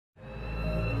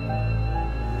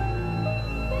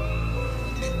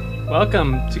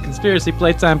Welcome to Conspiracy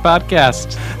Playtime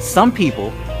Podcast. Some people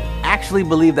actually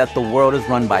believe that the world is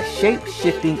run by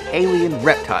shape-shifting alien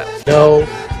reptiles. No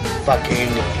fucking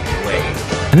way.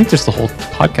 I think just the whole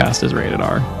podcast is rated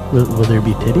R. Will there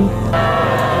be titty?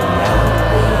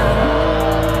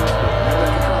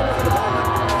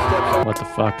 What the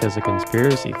fuck is a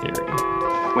conspiracy theory?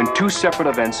 When two separate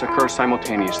events occur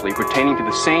simultaneously pertaining to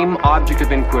the same object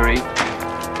of inquiry,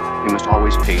 you must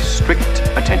always pay strict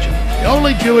attention. The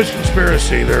only Jewish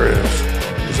conspiracy there is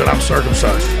that I'm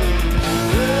circumcised.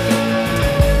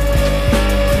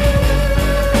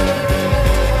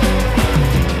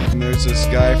 And there's this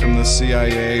guy from the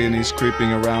CIA and he's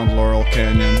creeping around Laurel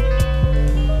Canyon.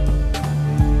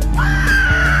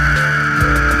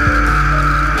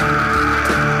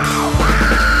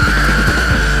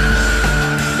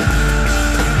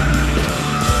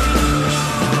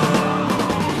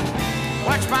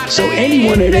 So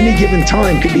anyone at any given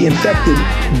time could be infected,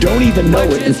 don't even know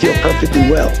it, and feel perfectly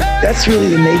well. That's really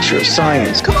the nature of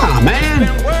science. Come on, man.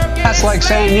 That's like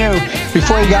saying you,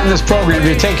 before you got in this program,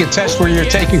 you take a test where you're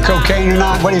taking cocaine or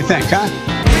not. What do you think, huh?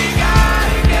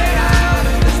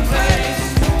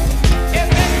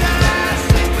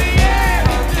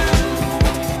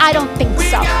 I don't think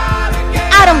so.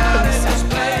 I don't think so.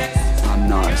 I'm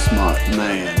not a smart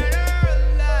man,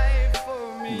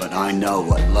 but I know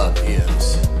what love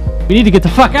is. We need to get the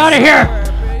fuck out of here!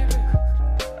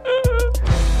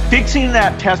 Fixing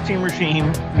that testing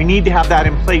regime, we need to have that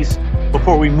in place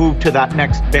before we move to that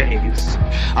next phase.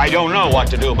 I don't know what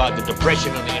to do about the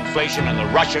depression and the inflation and the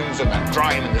Russians and the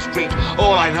crime in the street.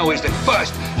 All I know is that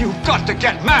first, you've got to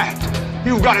get mad.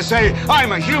 You've got to say,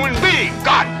 I'm a human being.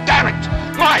 God damn it.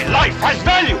 My life has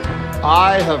value.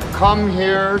 I have come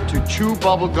here to chew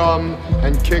bubblegum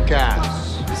and kick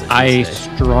ass. I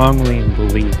strongly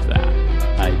believe that.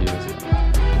 I do as well.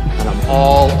 And I'm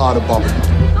all out of bubblegum.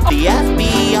 The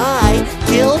FBI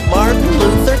killed Martin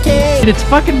Luther King. It's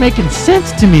fucking making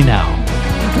sense to me now.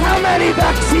 How many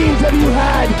vaccines have you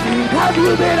had? Have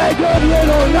you been a good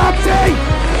little Nazi?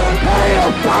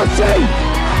 Hail Fauci!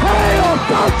 Hail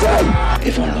Fauci!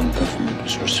 If our own government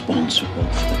was responsible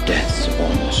for the deaths of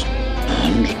almost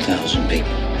 100,000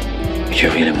 people, would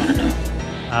you really want to know?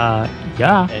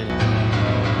 Yeah.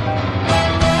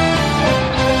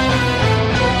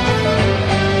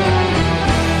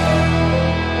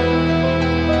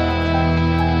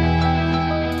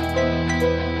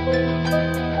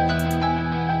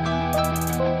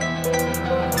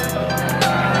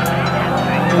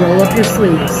 Roll up your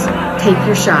sleeves, take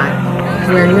your shot,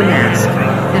 wear your mask,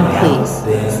 and please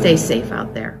stay safe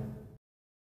out there.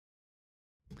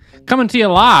 Coming to you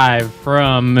live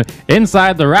from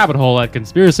inside the rabbit hole at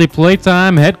Conspiracy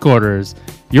Playtime headquarters.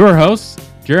 Your hosts,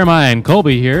 Jeremiah and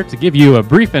Colby, here to give you a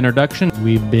brief introduction.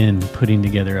 We've been putting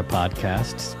together a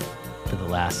podcast for the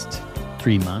last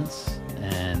 3 months,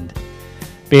 and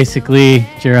basically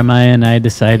Jeremiah and I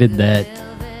decided that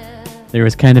there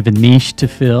was kind of a niche to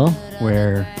fill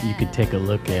where you could take a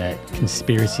look at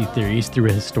conspiracy theories through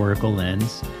a historical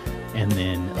lens and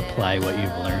then apply what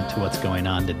you've learned to what's going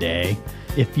on today.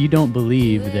 If you don't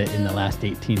believe that in the last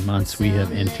 18 months we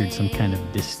have entered some kind of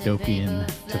dystopian,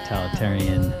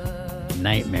 totalitarian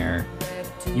nightmare,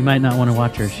 you might not want to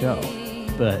watch our show.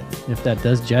 But if that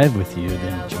does jive with you,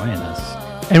 then join us.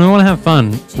 And we want to have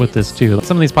fun with this too.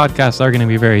 Some of these podcasts are going to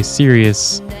be very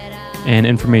serious and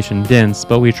information dense,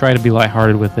 but we try to be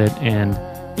lighthearted with it and,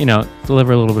 you know,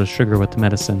 deliver a little bit of sugar with the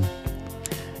medicine.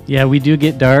 Yeah, we do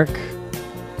get dark.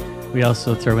 We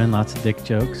also throw in lots of dick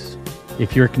jokes.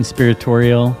 If you're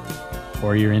conspiratorial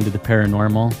or you're into the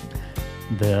paranormal,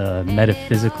 the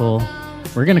metaphysical,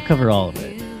 we're going to cover all of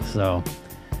it. So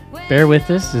bear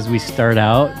with us as we start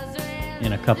out.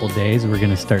 In a couple days, we're going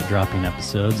to start dropping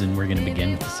episodes, and we're going to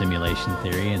begin with the simulation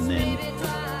theory and then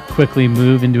quickly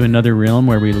move into another realm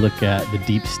where we look at the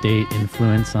deep state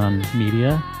influence on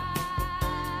media.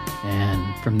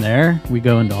 And from there, we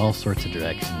go into all sorts of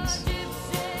directions.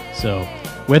 So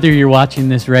whether you're watching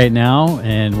this right now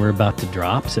and we're about to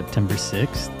drop September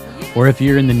 6th, or if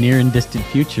you're in the near and distant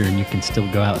future and you can still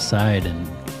go outside and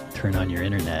turn on your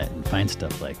internet and find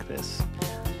stuff like this,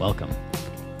 welcome.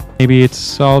 Maybe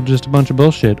it's all just a bunch of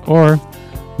bullshit, or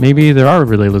maybe there are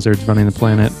really lizards running the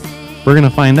planet. We're going to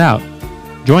find out.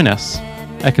 Join us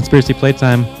at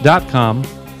ConspiracyPlayTime.com.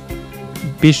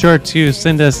 Be sure to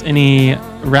send us any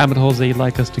rabbit holes that you'd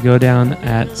like us to go down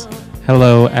at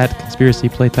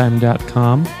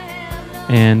hello@ConspiracyPlayTime.com,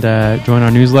 and join our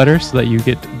newsletter so that you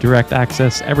get direct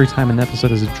access every time an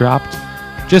episode is dropped.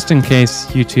 Just in case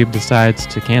YouTube decides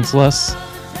to cancel us,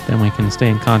 then we can stay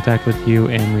in contact with you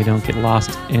and we don't get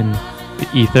lost in the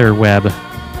ether web.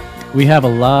 We have a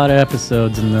lot of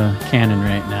episodes in the canon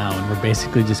right now, and we're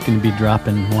basically just going to be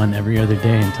dropping one every other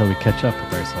day until we catch up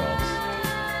with ourselves,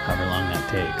 however long that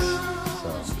takes.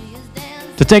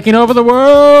 So, To taking over the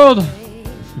world!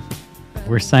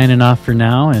 We're signing off for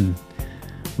now, and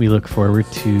we look forward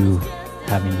to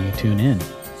having you tune in.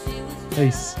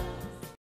 Peace.